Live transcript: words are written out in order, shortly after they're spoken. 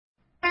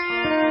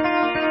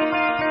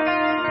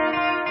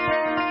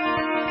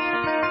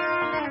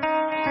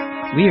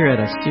we are at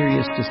a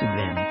serious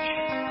disadvantage.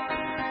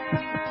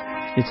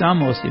 It's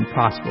almost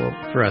impossible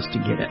for us to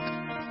get it.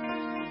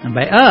 And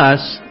by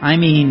us, I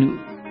mean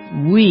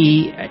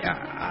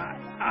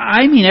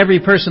every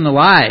person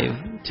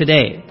alive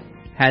today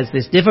has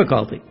this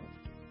difficulty.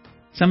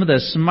 Some of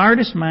the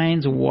smartest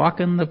minds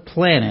walking the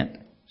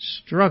planet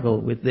struggle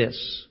with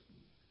this.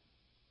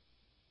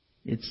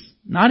 It's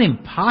not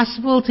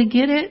impossible to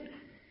get it.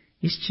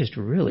 It's just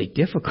really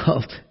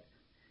difficult.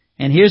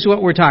 And here's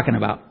what we're talking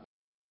about.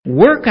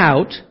 Work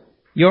out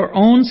your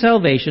own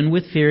salvation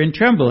with fear and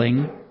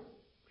trembling,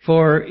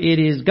 for it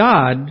is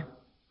God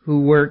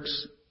who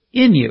works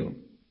in you.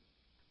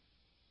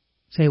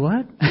 Say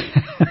what?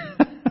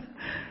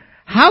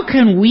 How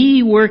can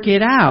we work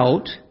it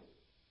out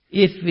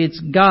if it's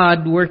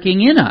God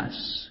working in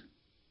us?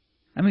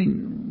 I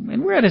mean,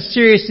 and we're at a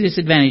serious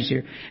disadvantage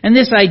here. And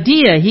this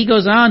idea, he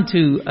goes on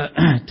to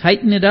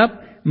tighten it up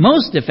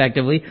most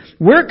effectively.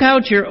 Work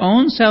out your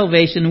own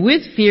salvation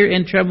with fear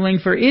and trembling,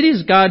 for it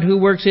is God who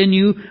works in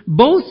you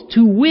both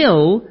to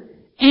will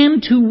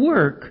and to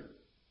work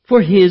for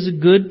His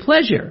good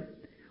pleasure.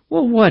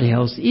 Well, what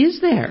else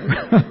is there?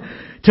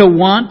 To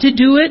want to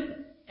do it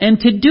and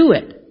to do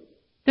it.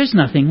 There's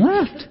nothing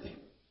left.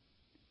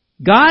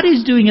 God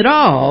is doing it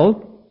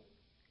all,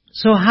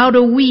 so how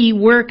do we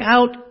work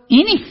out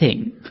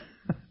anything?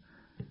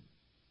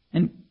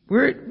 And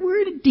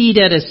we're indeed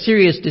at a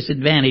serious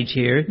disadvantage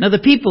here. Now, the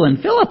people in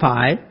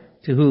Philippi,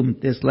 to whom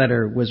this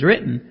letter was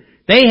written,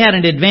 they had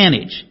an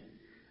advantage.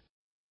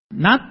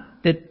 Not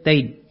that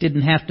they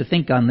didn't have to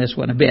think on this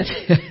one a bit.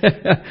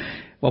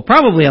 Well,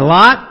 probably a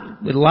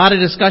lot, with a lot of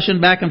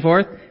discussion back and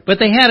forth, but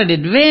they had an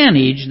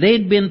advantage.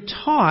 They'd been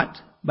taught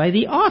by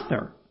the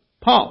author,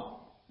 Paul.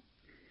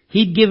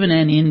 He'd given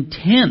an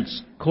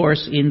intense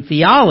course in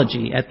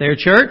theology at their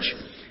church.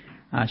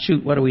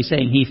 What are we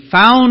saying? He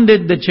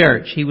founded the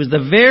church. He was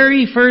the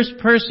very first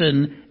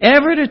person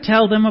ever to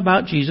tell them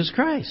about Jesus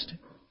Christ.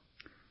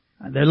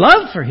 Their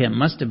love for Him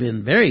must have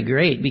been very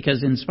great,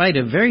 because in spite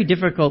of very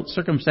difficult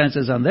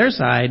circumstances on their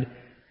side,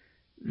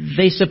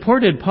 they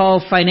supported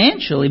Paul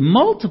financially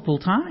multiple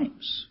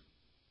times.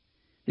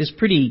 This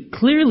pretty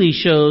clearly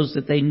shows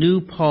that they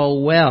knew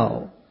Paul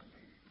well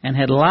and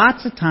had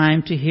lots of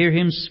time to hear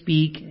him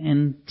speak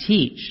and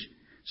teach.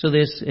 So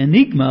this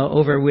enigma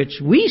over which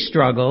we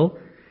struggle,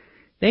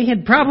 they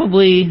had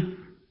probably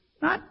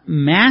not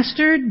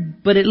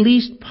mastered, but at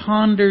least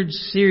pondered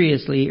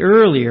seriously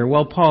earlier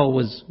while Paul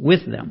was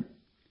with them.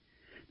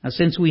 Now,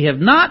 since we have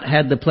not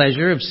had the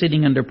pleasure of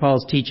sitting under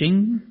Paul's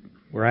teaching,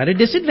 we're at a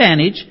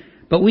disadvantage,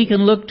 but we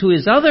can look to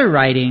his other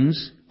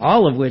writings,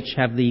 all of which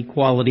have the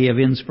quality of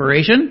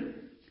inspiration,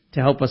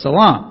 to help us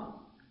along.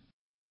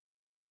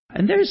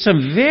 And there's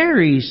some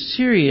very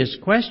serious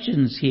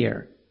questions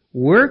here.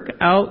 Work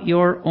out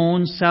your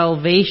own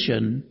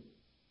salvation,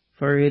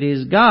 for it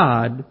is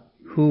God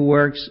who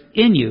works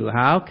in you.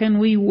 How can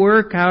we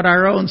work out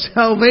our own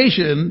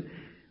salvation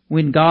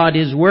when God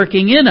is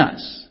working in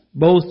us,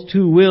 both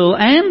to will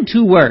and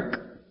to work?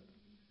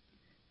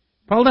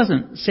 Paul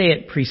doesn't say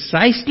it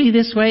precisely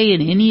this way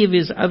in any of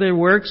his other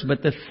works,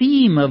 but the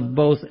theme of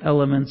both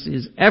elements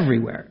is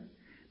everywhere.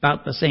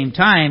 About the same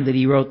time that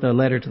he wrote the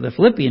letter to the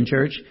Philippian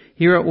church,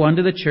 he wrote one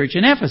to the church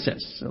in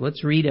Ephesus. So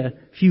let's read a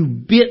few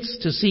bits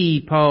to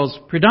see Paul's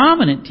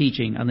predominant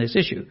teaching on this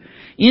issue.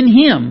 In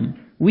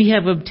Him we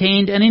have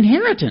obtained an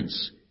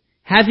inheritance,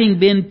 having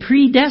been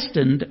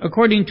predestined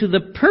according to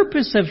the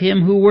purpose of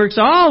Him who works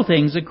all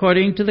things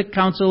according to the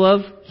counsel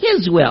of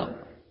His will.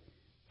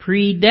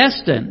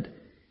 Predestined.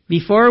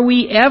 Before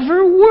we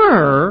ever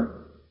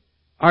were,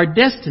 our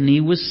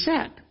destiny was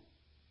set.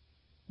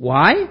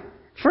 Why?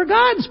 For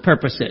God's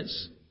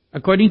purposes,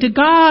 according to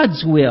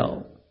God's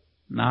will,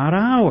 not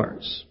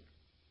ours.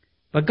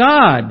 But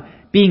God,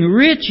 being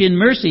rich in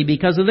mercy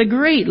because of the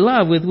great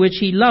love with which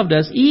He loved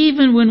us,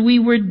 even when we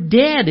were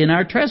dead in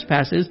our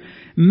trespasses,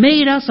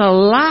 made us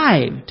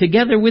alive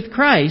together with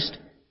Christ.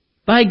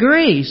 By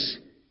grace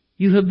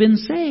you have been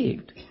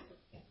saved.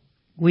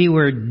 We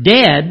were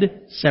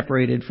dead,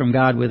 separated from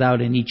God without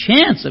any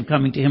chance of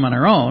coming to Him on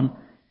our own,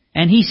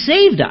 and He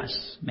saved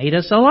us, made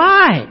us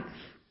alive.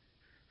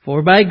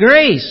 For by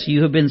grace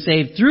you have been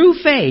saved through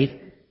faith,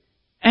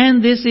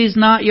 and this is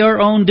not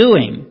your own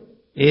doing.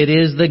 It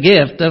is the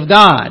gift of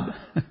God.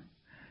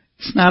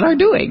 It's not our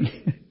doing.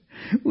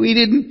 We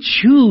didn't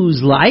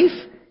choose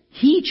life.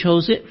 He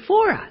chose it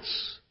for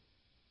us.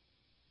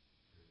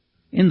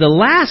 In the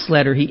last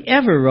letter he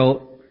ever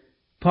wrote,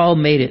 Paul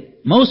made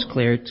it most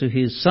clear to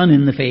his son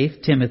in the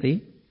faith,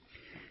 Timothy,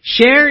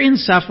 share in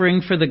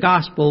suffering for the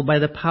gospel by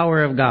the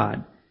power of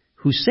God,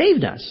 who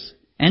saved us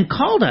and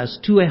called us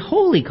to a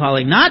holy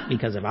calling, not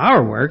because of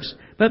our works,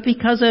 but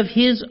because of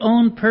His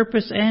own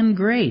purpose and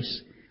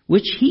grace,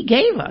 which He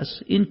gave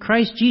us in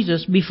Christ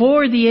Jesus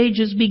before the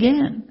ages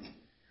began,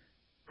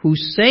 who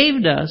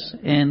saved us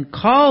and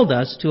called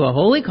us to a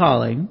holy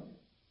calling,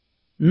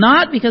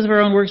 not because of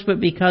our own works, but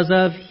because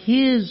of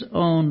His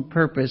own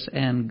purpose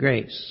and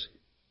grace.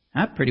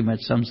 That pretty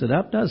much sums it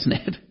up, doesn't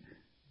it?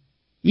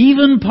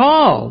 Even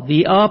Paul,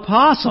 the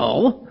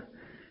apostle,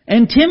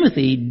 And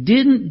Timothy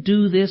didn't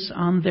do this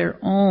on their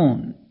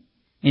own.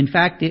 In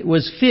fact, it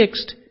was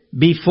fixed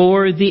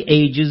before the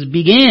ages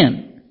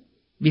began,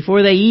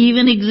 before they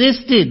even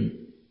existed.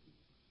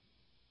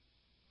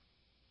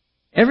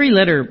 Every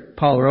letter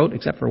Paul wrote,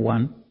 except for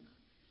one,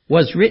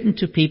 was written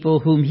to people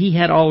whom he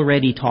had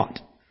already taught.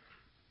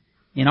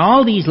 In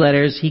all these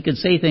letters, he could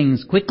say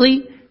things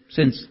quickly,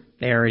 since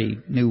they already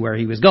knew where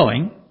he was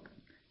going.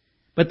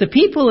 But the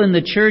people in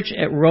the church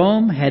at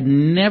Rome had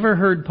never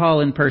heard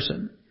Paul in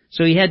person.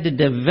 So he had to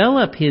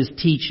develop his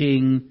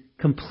teaching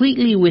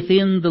completely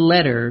within the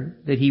letter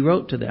that he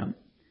wrote to them.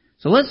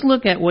 So let's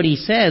look at what he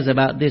says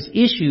about this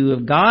issue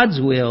of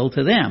God's will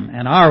to them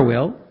and our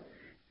will.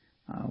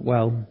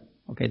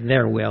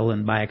 Their will,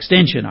 and by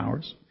extension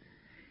ours.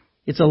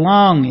 It's a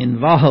long,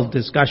 involved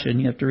discussion.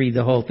 You have to read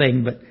the whole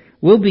thing, but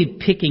we'll be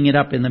picking it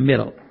up in the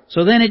middle.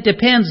 So then it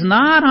depends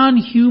not on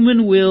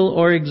human will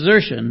or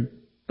exertion,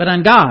 but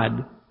on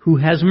God, who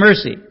has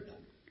mercy.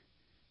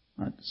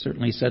 That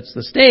certainly sets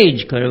the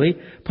stage clearly.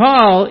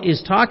 Paul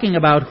is talking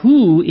about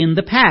who in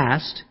the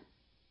past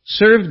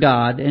served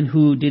God and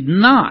who did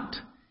not.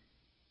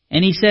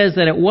 And he says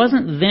that it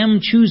wasn't them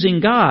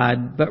choosing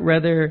God, but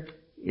rather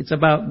it's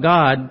about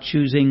God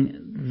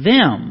choosing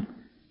them.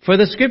 For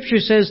the Scripture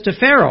says to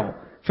Pharaoh,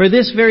 "For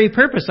this very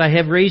purpose I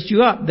have raised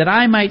you up, that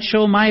I might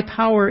show my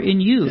power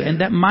in you,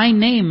 and that my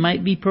name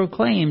might be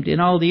proclaimed in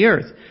all the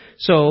earth."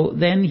 So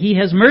then he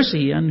has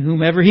mercy on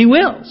whomever he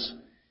wills,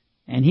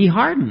 and he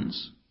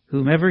hardens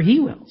whomever he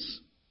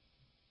wills.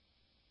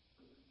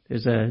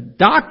 There's a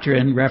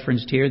doctrine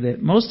referenced here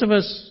that most of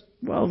us,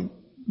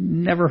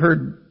 never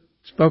heard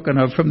spoken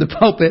of from the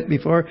pulpit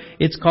before.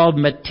 It's called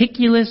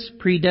meticulous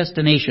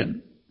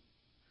predestination.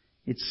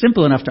 It's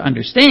simple enough to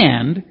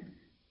understand.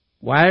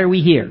 Why are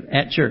we here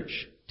at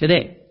church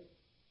today?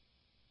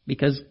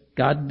 Because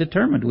God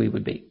determined we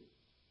would be.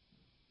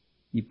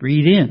 You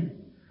breathe in.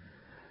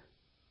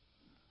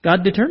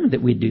 God determined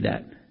that we'd do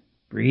that.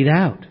 Breathe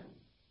out.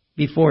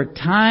 Before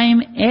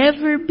time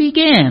ever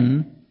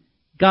began,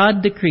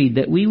 God decreed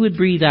that we would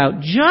breathe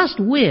out just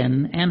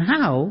when and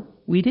how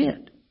we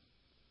did.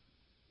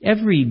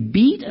 Every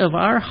beat of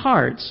our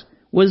hearts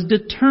was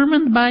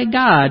determined by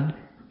God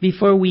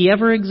before we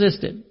ever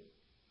existed.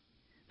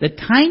 The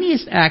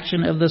tiniest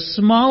action of the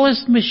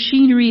smallest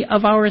machinery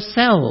of our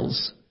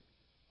cells,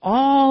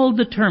 all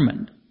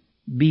determined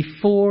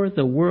before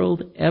the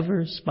world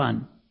ever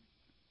spun.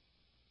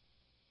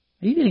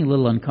 Are you getting a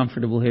little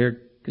uncomfortable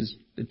here? Because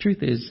the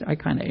truth is, I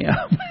kind of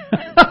am.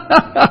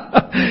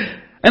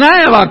 And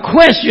I have a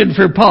question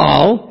for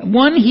Paul,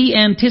 one he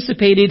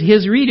anticipated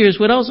his readers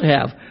would also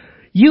have.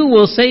 You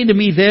will say to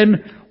me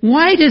then,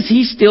 why does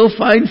he still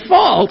find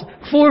fault?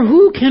 For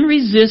who can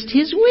resist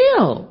his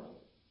will?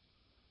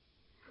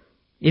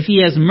 If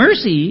he has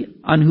mercy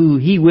on who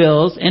he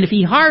wills, and if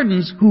he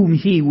hardens whom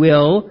he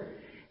will,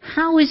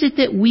 how is it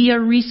that we are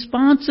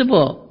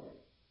responsible?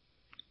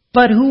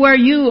 But who are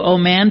you, O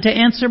man, to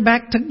answer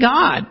back to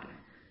God?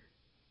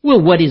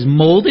 Will what is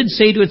molded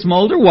say to its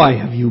molder, why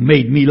have you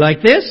made me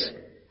like this?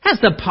 Has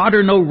the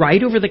potter no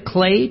right over the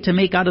clay to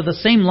make out of the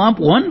same lump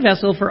one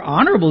vessel for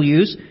honorable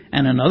use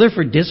and another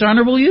for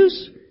dishonorable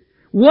use?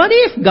 What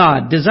if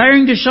God,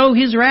 desiring to show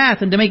his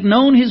wrath and to make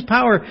known his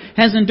power,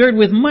 has endured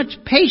with much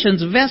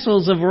patience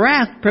vessels of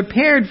wrath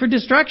prepared for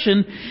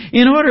destruction,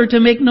 in order to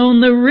make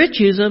known the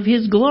riches of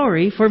his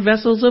glory for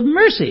vessels of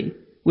mercy,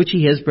 which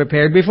he has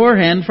prepared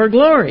beforehand for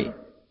glory,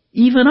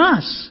 even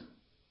us,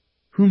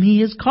 whom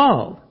he has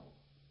called?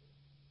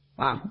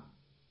 Wow,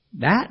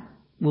 that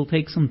will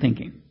take some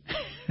thinking.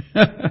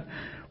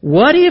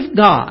 What if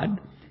God,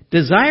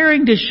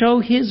 desiring to show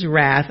his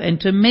wrath and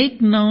to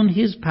make known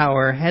his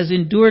power, has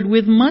endured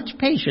with much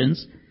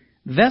patience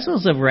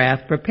vessels of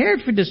wrath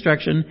prepared for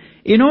destruction,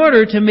 in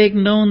order to make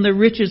known the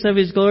riches of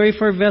his glory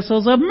for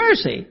vessels of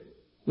mercy,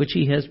 which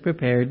he has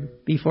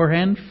prepared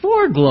beforehand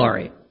for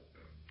glory?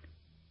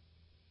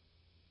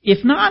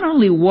 If not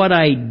only what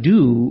I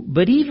do,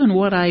 but even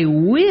what I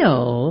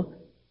will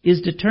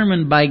is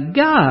determined by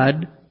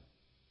God,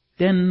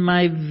 then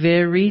my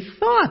very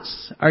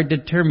thoughts are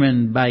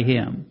determined by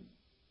him.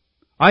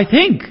 I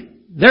think,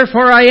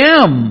 therefore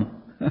I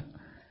am.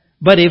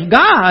 But if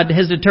God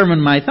has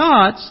determined my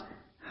thoughts,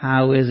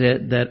 how is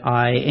it that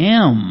I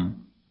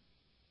am?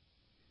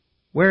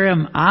 Where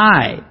am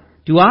I?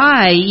 Do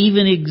I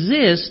even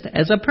exist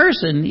as a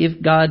person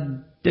if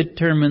God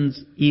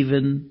determines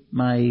even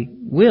my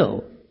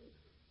will?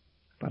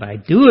 But I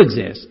do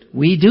exist.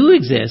 We do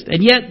exist.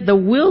 And yet the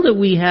will that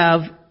we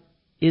have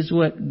is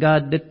what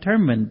God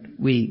determined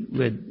we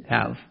would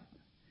have.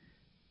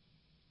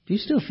 Do you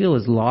still feel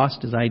as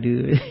lost as I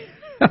do?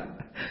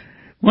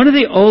 One of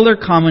the older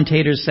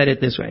commentators said it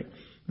this way: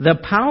 the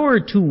power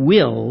to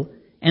will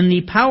and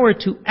the power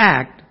to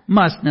act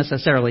must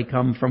necessarily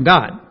come from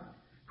God,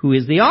 who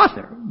is the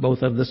author,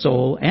 both of the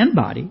soul and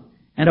body,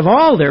 and of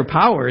all their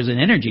powers and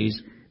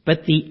energies.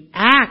 But the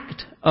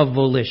act of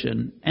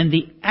volition and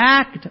the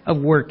act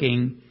of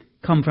working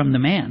come from the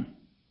man.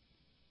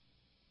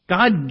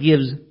 God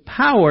gives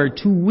power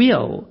to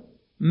will.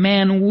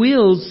 Man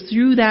wills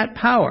through that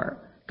power.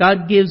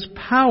 God gives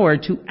power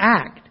to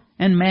act,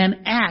 and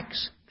man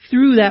acts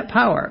through that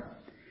power.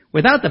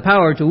 Without the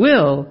power to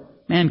will,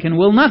 man can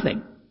will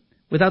nothing.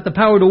 Without the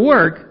power to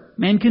work,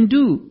 man can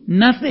do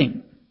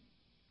nothing.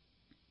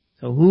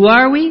 So who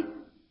are we?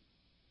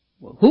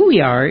 Well, who we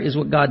are is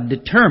what God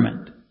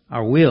determined.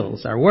 Our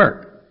wills, our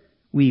work.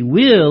 We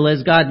will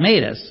as God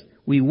made us.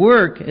 We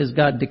work as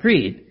God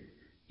decreed.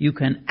 You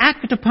can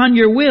act upon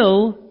your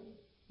will,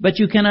 but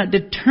you cannot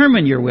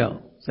determine your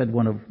will, said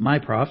one of my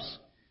profs.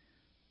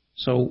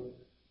 So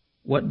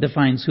what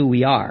defines who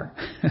we are?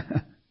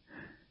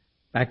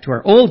 Back to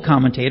our old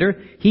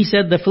commentator, he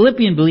said the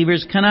Philippian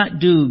believers cannot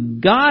do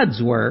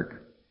God's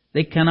work.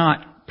 They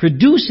cannot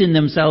produce in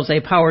themselves a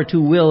power to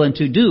will and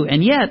to do.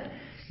 And yet,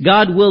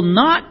 God will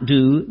not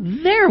do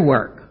their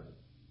work.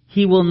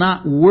 He will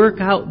not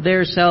work out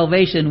their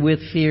salvation with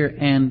fear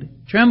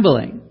and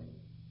trembling.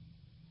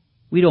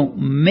 We don't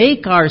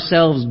make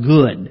ourselves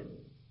good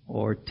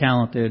or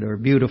talented or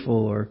beautiful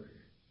or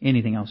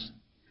anything else.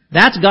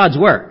 That's God's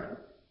work.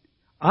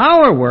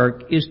 Our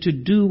work is to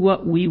do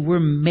what we were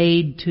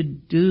made to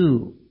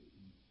do,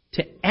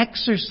 to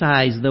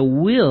exercise the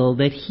will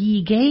that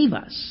He gave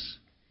us.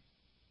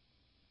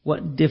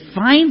 What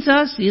defines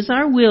us is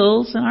our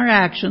wills and our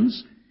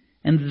actions,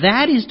 and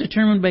that is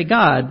determined by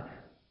God.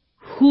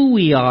 Who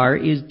we are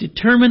is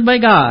determined by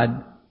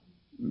God,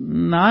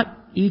 not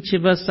each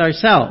of us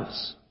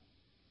ourselves.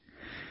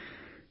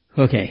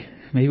 Okay,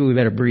 maybe we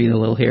better breathe a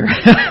little here.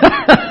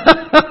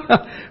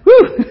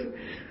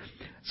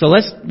 So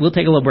we'll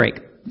take a little break,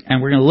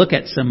 and we're going to look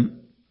at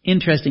some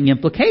interesting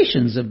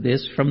implications of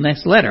this from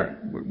this letter.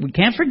 We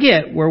can't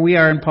forget where we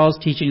are in Paul's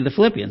teaching of the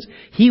Philippians.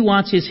 He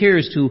wants his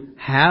hearers to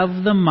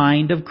have the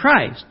mind of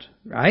Christ,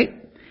 right?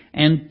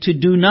 And to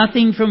do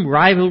nothing from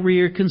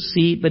rivalry or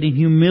conceit, but in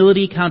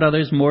humility count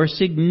others more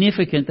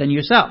significant than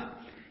yourself.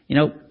 You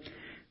know,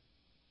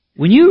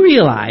 when you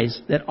realize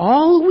that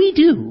all we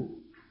do,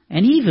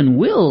 and even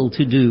will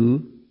to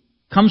do,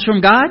 comes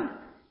from God,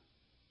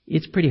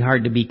 it's pretty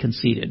hard to be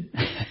conceited.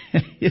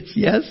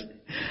 Yes?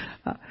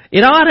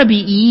 It ought to be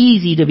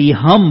easy to be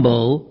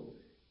humble,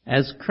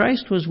 as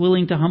Christ was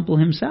willing to humble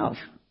Himself.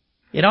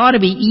 It ought to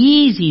be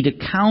easy to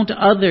count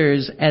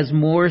others as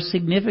more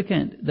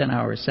significant than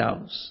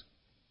ourselves.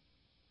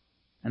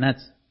 And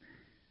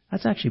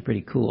that's actually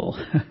pretty cool.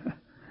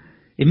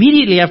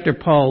 Immediately after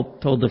Paul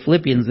told the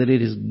Philippians that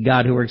it is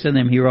God who works in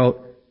them, he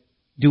wrote,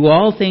 "Do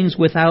all things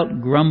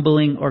without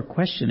grumbling or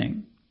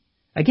questioning."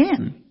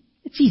 Again,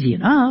 it's easy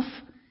enough.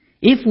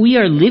 If we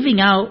are living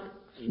out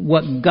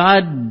what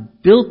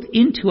God built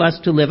into us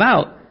to live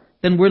out,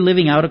 then we're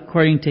living out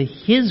according to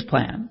His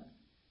plan.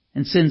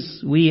 And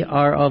since we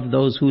are of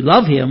those who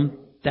love Him,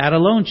 that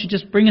alone should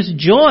just bring us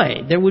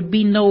joy. There would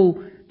be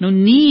no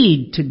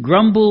need to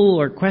grumble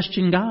or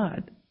question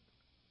God.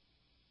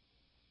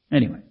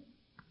 Anyway,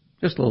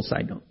 just a little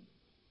side note.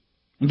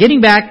 And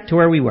getting back to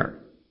where we were.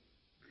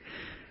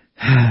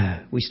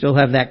 We still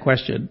have that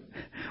question.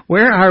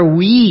 Where are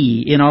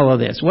we in all of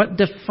this? What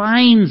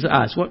defines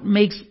us? What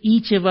makes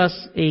each of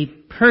us a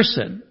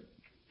person?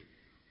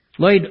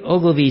 Lloyd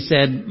Ogilvie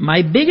said,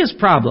 "My biggest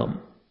problem,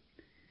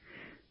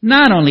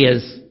 not only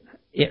as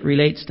it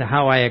relates to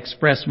how I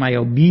express my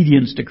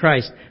obedience to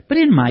Christ, but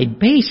in my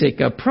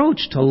basic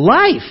approach to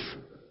life,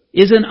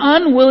 is an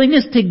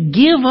unwillingness to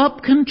give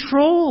up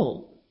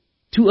control,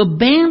 to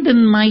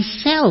abandon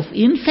myself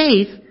in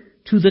faith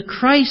to the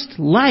Christ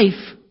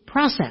life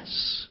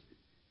process.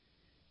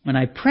 When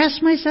I press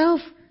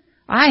myself,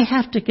 I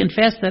have to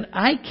confess that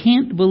I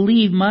can't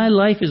believe my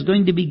life is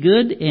going to be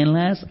good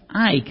unless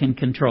I can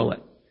control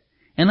it.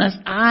 Unless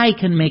I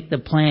can make the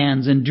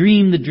plans and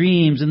dream the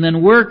dreams and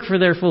then work for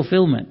their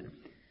fulfillment.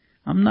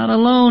 I'm not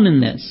alone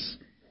in this.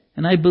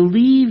 And I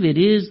believe it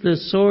is the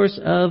source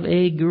of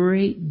a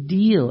great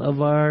deal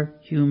of our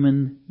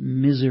human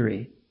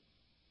misery.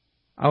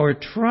 Our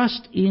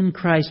trust in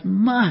Christ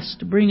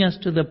must bring us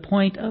to the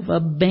point of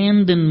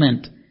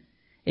abandonment,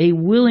 a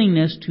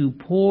willingness to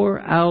pour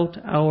out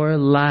our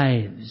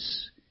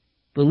lives,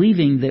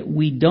 believing that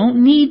we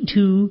don't need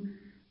to,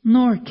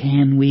 nor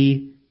can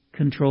we,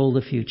 control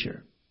the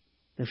future.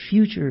 The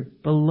future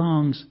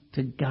belongs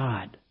to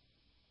God.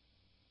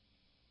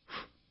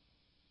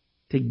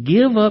 To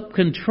give up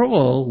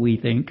control, we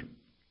think,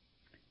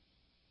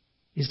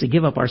 is to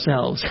give up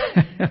ourselves.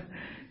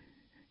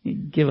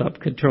 Give up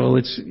control.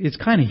 It's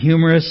kind of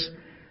humorous.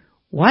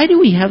 Why do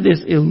we have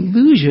this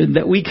illusion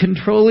that we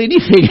control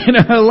anything in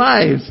our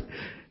lives?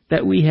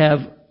 That we have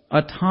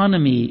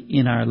autonomy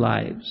in our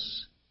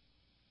lives?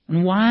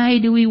 And why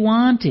do we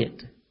want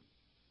it?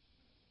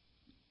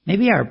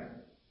 Maybe our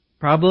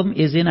problem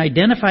is in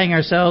identifying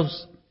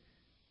ourselves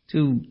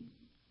to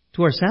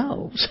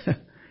ourselves.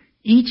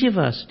 Each of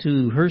us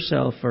to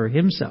herself or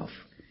himself.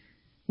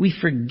 We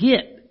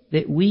forget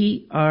that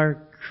we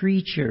are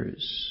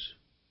creatures,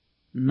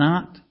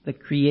 not the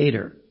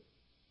Creator.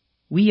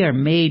 We are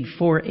made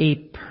for a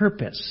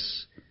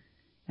purpose,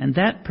 and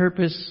that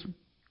purpose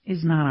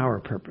is not our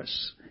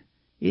purpose.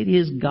 It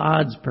is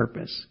God's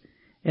purpose.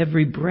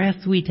 Every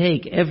breath we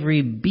take,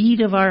 every beat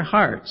of our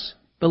hearts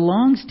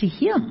belongs to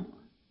Him.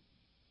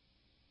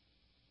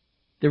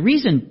 The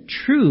reason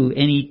true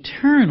and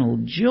eternal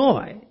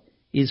joy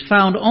is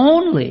found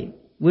only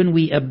when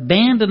we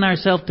abandon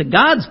ourselves to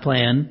God's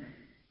plan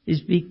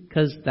is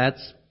because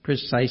that's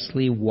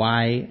precisely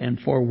why and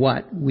for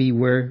what we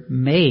were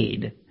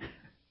made.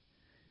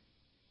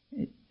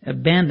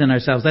 Abandon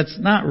ourselves. That's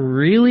not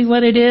really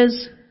what it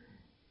is.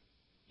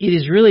 It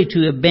is really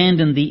to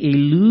abandon the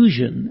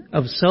illusion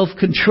of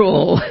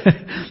self-control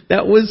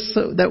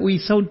that we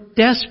so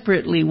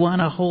desperately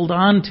want to hold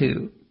on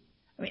to.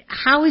 I mean,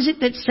 how is it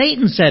that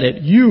Satan said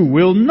it? You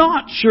will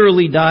not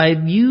surely die.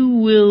 You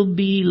will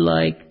be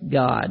like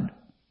God.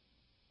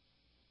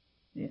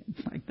 Yeah,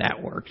 like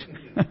that worked.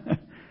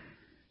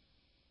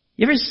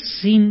 You ever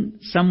seen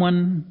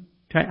someone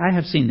try? I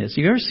have seen this.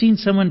 You ever seen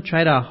someone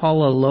try to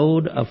haul a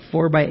load of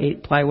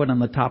 4x8 plywood on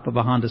the top of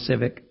a Honda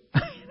Civic?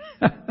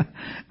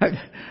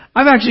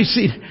 I've actually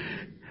seen.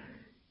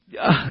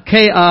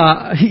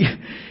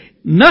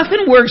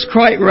 Nothing works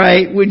quite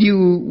right when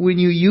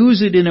you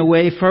use it in a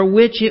way for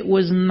which it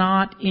was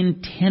not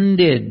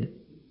intended.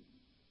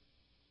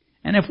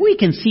 And if we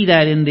can see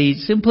that in the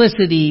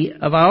simplicity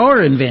of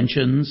our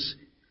inventions,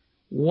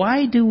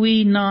 why do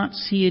we not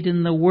see it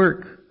in the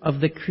work of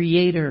the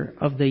Creator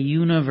of the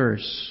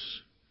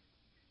universe?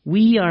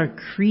 We are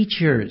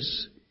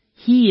creatures.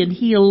 He and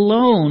He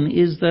alone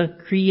is the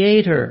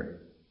Creator.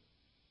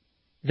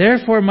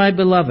 Therefore, my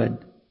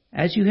beloved,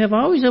 as you have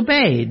always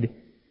obeyed,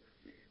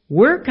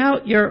 work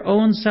out your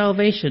own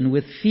salvation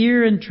with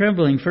fear and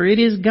trembling, for it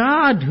is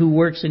God who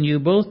works in you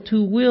both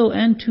to will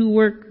and to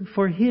work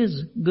for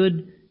His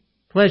good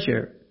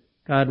pleasure.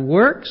 God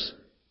works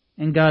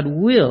and God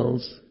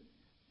wills,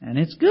 and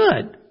it's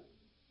good.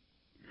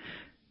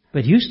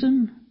 But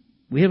Houston,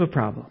 we have a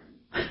problem.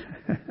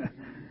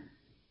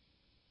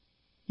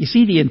 You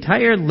see, the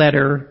entire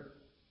letter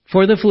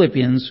for the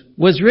Philippians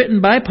was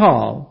written by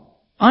Paul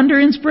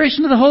under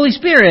inspiration of the Holy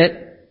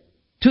Spirit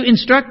to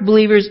instruct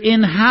believers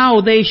in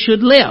how they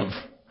should live.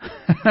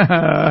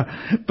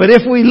 But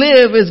if we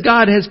live as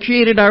God has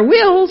created our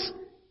wills,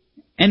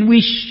 and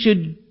we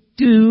should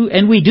do,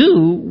 and we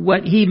do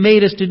what He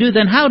made us to do,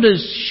 then how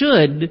does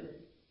should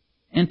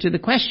enter the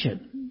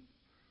question?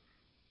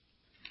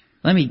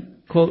 Let me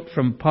quote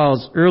from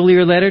Paul's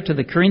earlier letter to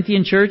the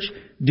Corinthian church.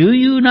 Do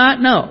you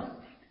not know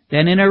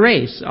that in a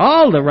race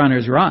all the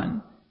runners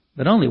run,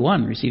 but only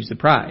one receives the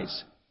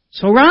prize?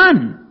 So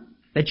run,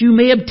 that you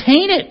may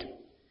obtain it.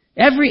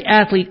 Every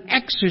athlete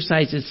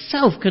exercises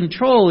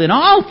self-control in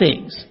all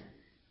things.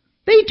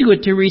 They do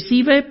it to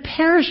receive a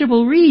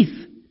perishable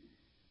wreath,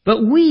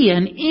 but we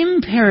an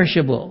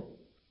imperishable.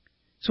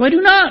 So I do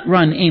not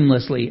run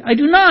aimlessly. I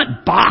do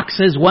not box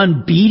as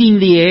one beating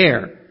the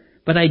air,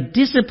 but I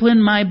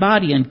discipline my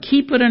body and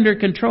keep it under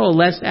control,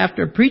 lest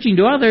after preaching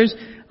to others,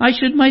 I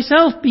should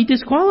myself be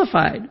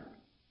disqualified.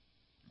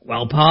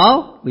 Well,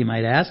 Paul, we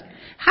might ask,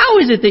 how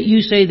is it that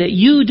you say that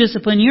you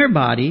discipline your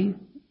body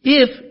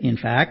if, in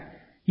fact,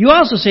 you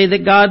also say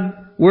that God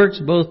works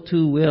both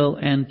to will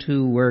and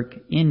to work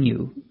in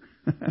you?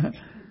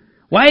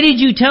 Why did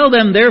you tell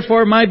them,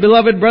 therefore, my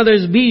beloved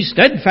brothers, be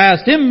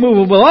steadfast,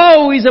 immovable,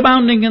 always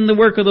abounding in the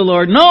work of the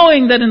Lord,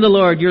 knowing that in the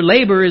Lord your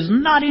labor is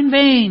not in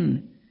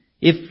vain,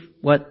 if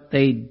what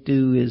they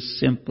do is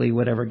simply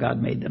whatever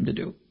God made them to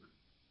do?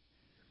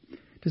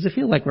 Does it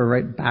feel like we're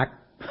right back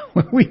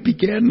where we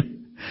begin?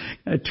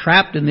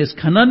 Trapped in this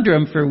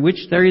conundrum for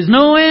which there is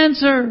no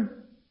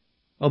answer.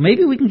 Well,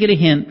 maybe we can get a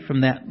hint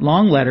from that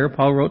long letter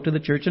Paul wrote to the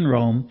church in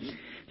Rome.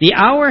 The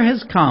hour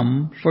has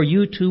come for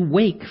you to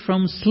wake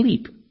from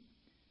sleep.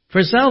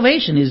 For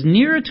salvation is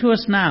nearer to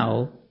us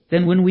now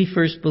than when we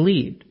first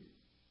believed.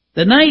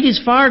 The night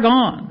is far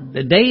gone.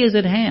 The day is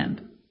at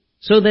hand.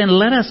 So then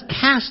let us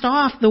cast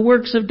off the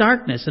works of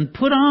darkness and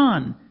put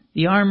on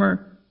the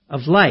armor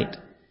of light.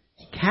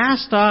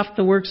 Cast off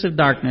the works of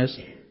darkness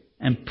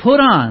and put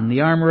on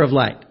the armor of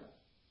light.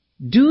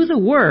 Do the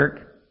work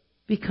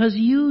because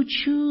you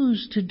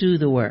choose to do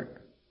the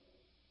work.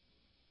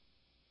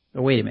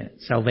 Oh, wait a minute.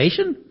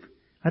 Salvation?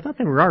 I thought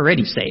they were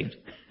already saved.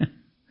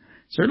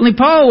 Certainly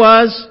Paul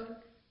was.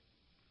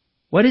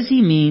 What does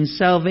he mean?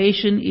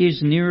 Salvation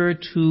is nearer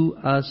to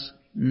us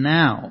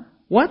now.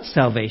 What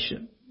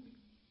salvation?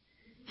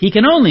 He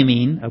can only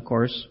mean, of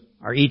course,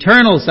 our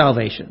eternal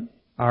salvation,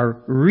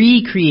 our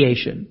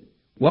recreation,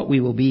 what we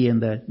will be in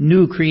the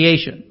new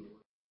creation.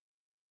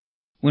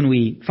 When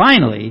we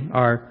finally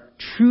are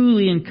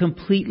truly and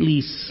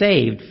completely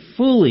saved,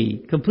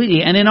 fully,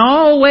 completely, and in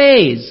all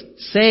ways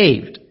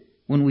saved,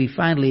 when we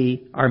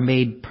finally are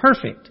made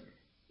perfect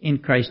in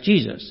Christ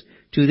Jesus.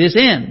 To this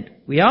end,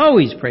 we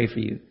always pray for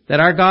you, that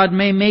our God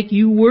may make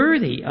you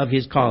worthy of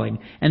His calling,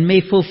 and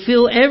may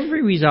fulfill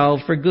every resolve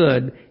for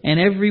good and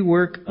every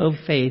work of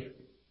faith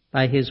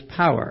by His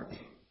power.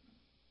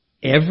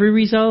 Every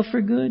resolve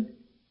for good?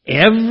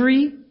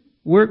 Every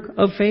work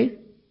of faith?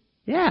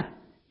 Yeah.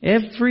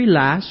 Every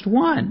last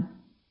one.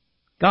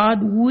 God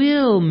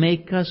will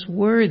make us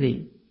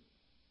worthy.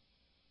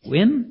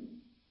 When?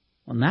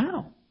 Well,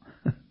 now.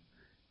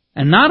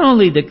 And not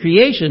only the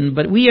creation,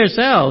 but we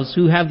ourselves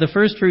who have the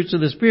first fruits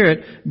of the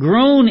Spirit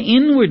groan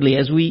inwardly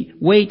as we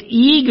wait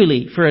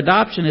eagerly for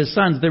adoption as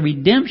sons, the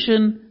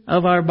redemption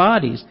of our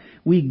bodies.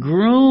 We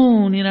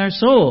groan in our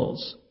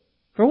souls.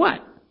 For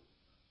what?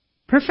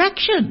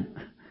 Perfection.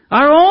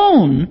 Our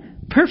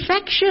own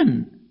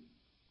perfection.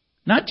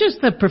 Not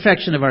just the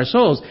perfection of our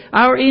souls,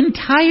 our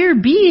entire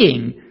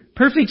being.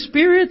 Perfect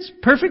spirits,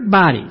 perfect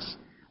bodies.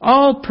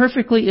 All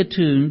perfectly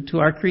attuned to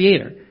our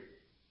Creator.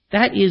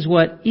 That is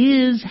what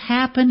is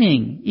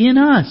happening in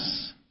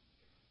us.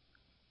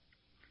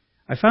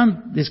 I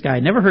found this guy,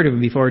 never heard of him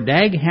before,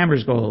 Dag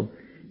Hammarskjöld.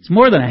 It's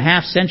more than a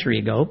half century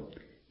ago.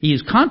 He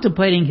is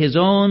contemplating his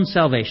own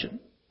salvation.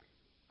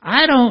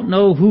 I don't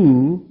know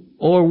who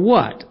or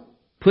what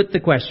put the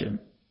question.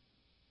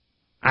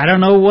 I don't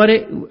know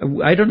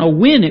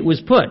when it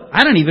was put.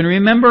 I don't even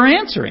remember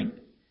answering.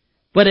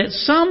 But at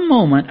some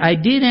moment I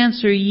did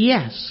answer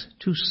yes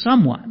to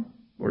someone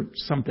or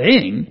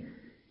something.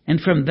 And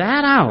from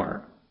that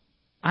hour,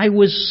 I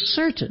was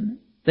certain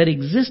that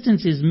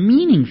existence is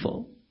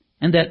meaningful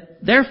and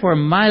that, therefore,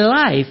 my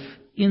life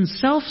in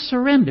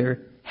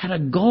self-surrender had a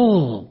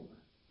goal.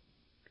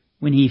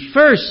 When he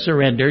first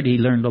surrendered, he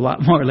learned a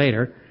lot more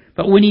later,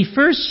 but when he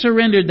first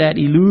surrendered that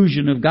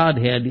illusion of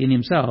Godhead in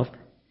himself,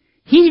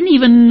 he didn't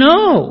even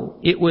know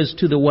it was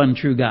to the one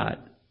true God.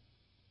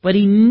 But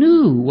he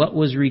knew what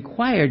was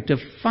required to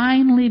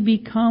finally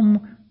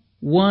become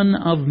one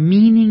of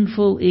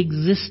meaningful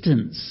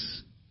existence.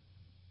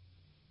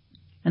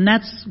 And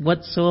that's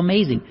what's so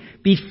amazing.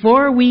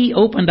 Before we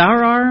opened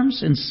our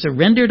arms and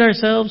surrendered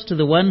ourselves to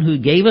the one who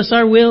gave us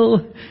our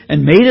will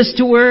and made us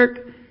to work,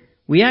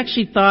 we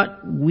actually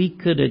thought we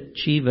could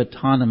achieve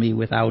autonomy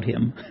without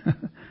him.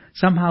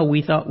 Somehow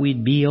we thought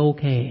we'd be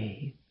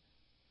okay.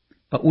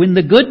 But when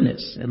the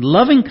goodness and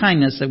loving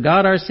kindness of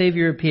God our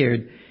Savior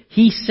appeared,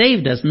 He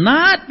saved us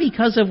not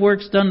because of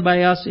works done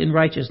by us in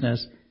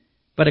righteousness,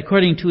 but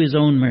according to His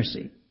own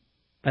mercy,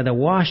 by the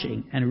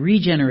washing and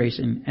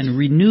regeneration and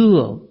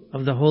renewal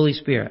of the Holy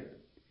Spirit.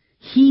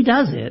 He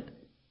does it,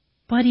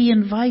 but He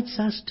invites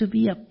us to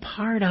be a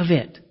part of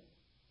it,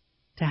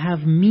 to have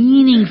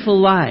meaningful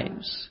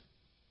lives.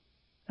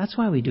 That's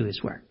why we do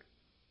His work.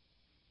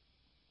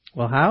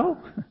 Well, how?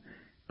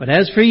 But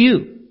as for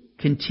you,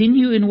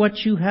 continue in what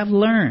you have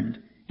learned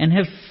and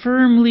have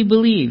firmly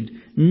believed,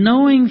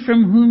 knowing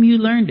from whom you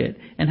learned it,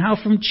 and how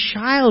from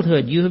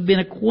childhood you have been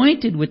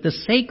acquainted with the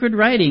sacred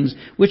writings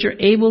which are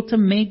able to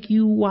make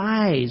you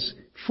wise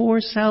for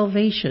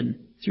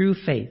salvation through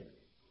faith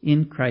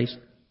in Christ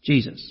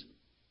Jesus.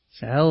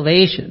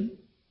 Salvation.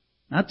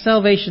 Not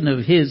salvation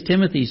of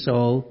Timothy's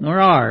soul, nor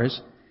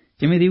ours.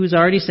 Timothy was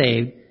already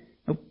saved.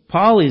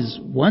 Paul is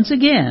once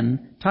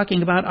again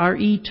talking about our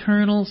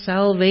eternal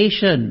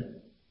salvation.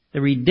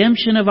 The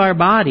redemption of our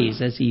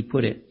bodies, as he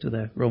put it to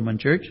the Roman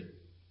church.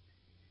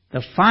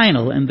 The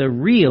final and the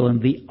real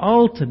and the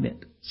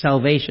ultimate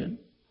salvation,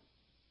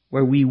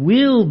 where we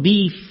will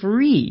be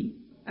free,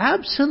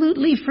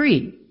 absolutely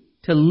free,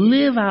 to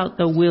live out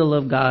the will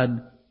of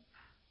God,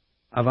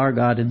 of our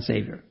God and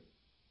Savior.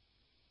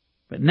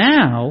 But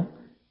now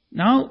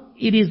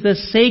it is the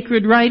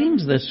sacred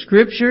writings, the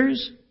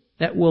Scriptures,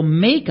 that will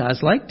make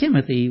us, like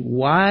Timothy,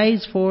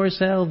 wise for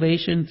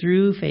salvation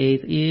through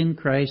faith in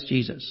Christ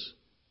Jesus.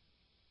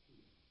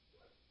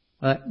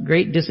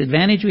 Great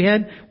disadvantage we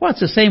had? Well, it's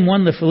the same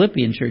one the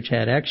Philippian church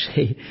had,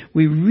 actually.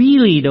 We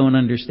really don't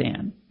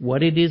understand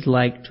what it is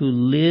like to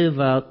live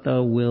out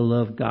the will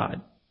of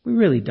God. We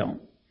really don't.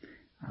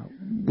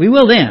 We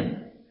will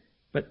then,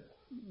 but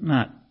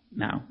not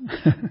now.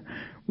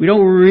 We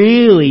don't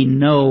really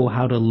know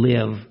how to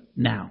live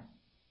now.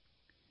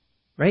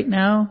 Right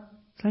now,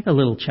 it's like a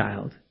little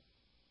child.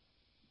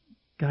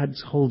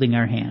 God's holding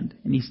our hand,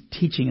 and He's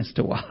teaching us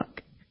to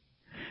walk.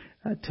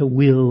 To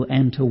will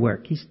and to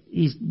work.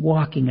 He's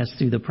walking us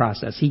through the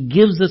process. He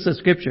gives us a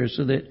Scripture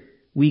so that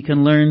we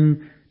can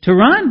learn to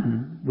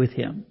run with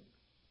Him.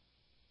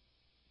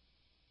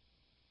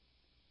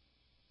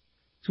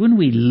 It's when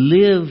we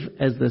live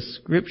as the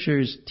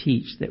Scriptures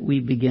teach that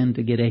we begin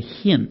to get a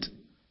hint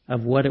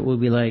of what it will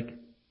be like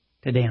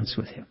to dance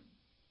with Him.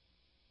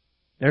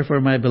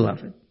 Therefore, my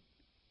beloved,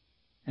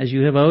 as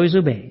you have always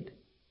obeyed,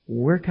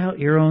 work out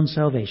your own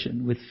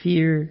salvation with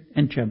fear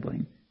and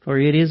trembling, for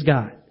it is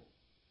God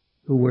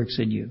who works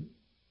in you,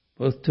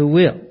 both to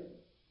will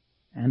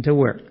and to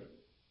work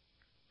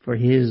for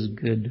His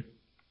good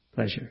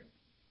pleasure.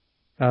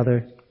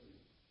 Father,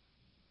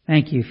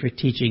 thank You for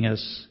teaching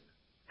us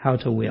how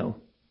to will.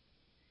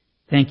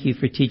 Thank You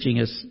for teaching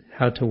us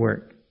how to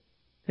work.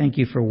 Thank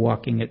You for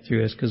walking it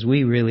through us, because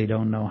we really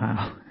don't know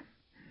how.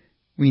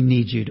 We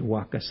need You to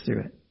walk us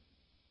through it.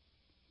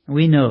 And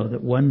we know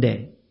that one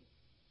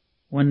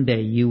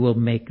day You will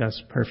make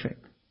us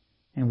perfect,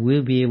 and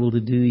we'll be able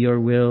to do Your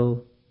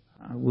will.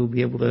 We'll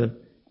be able to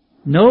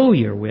know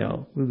Your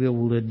will. We'll be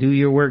able to do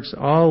Your works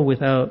all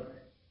without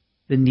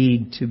the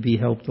need to be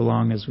helped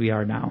along as we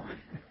are now.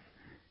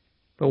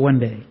 But one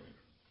day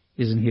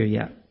isn't here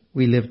yet.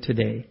 We live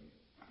today.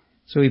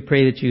 So we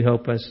pray that You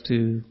help us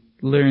to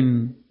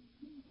learn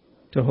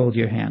to hold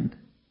Your hand.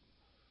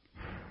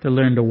 to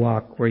learn to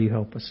walk where you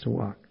help us to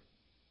walk,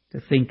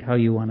 to think how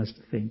you want us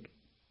to think.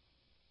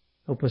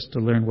 Help us to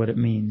learn what it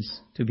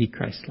means to be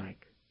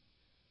Christ-like,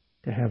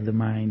 to have the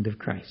mind of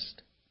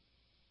Christ.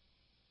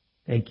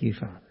 Thank you,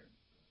 Father.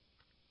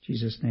 In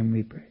Jesus' name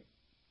we pray.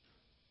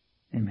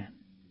 Amen.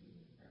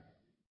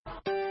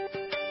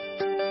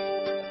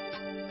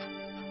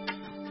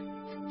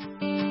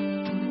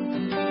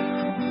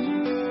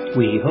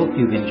 We hope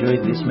you've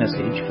enjoyed this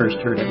message, first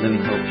heard at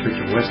Living Hope Church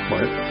of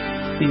Westport.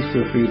 Please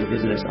feel free to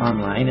visit us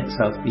online at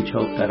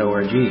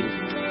southbeachhope.org.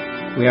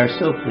 We are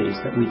so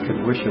pleased that we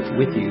could worship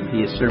with you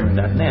via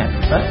sermon.net,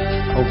 but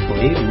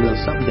hopefully we'll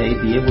someday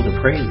be able to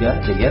praise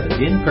God together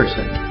in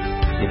person,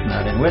 if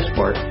not in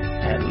Westport,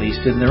 at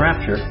least in the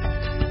rapture.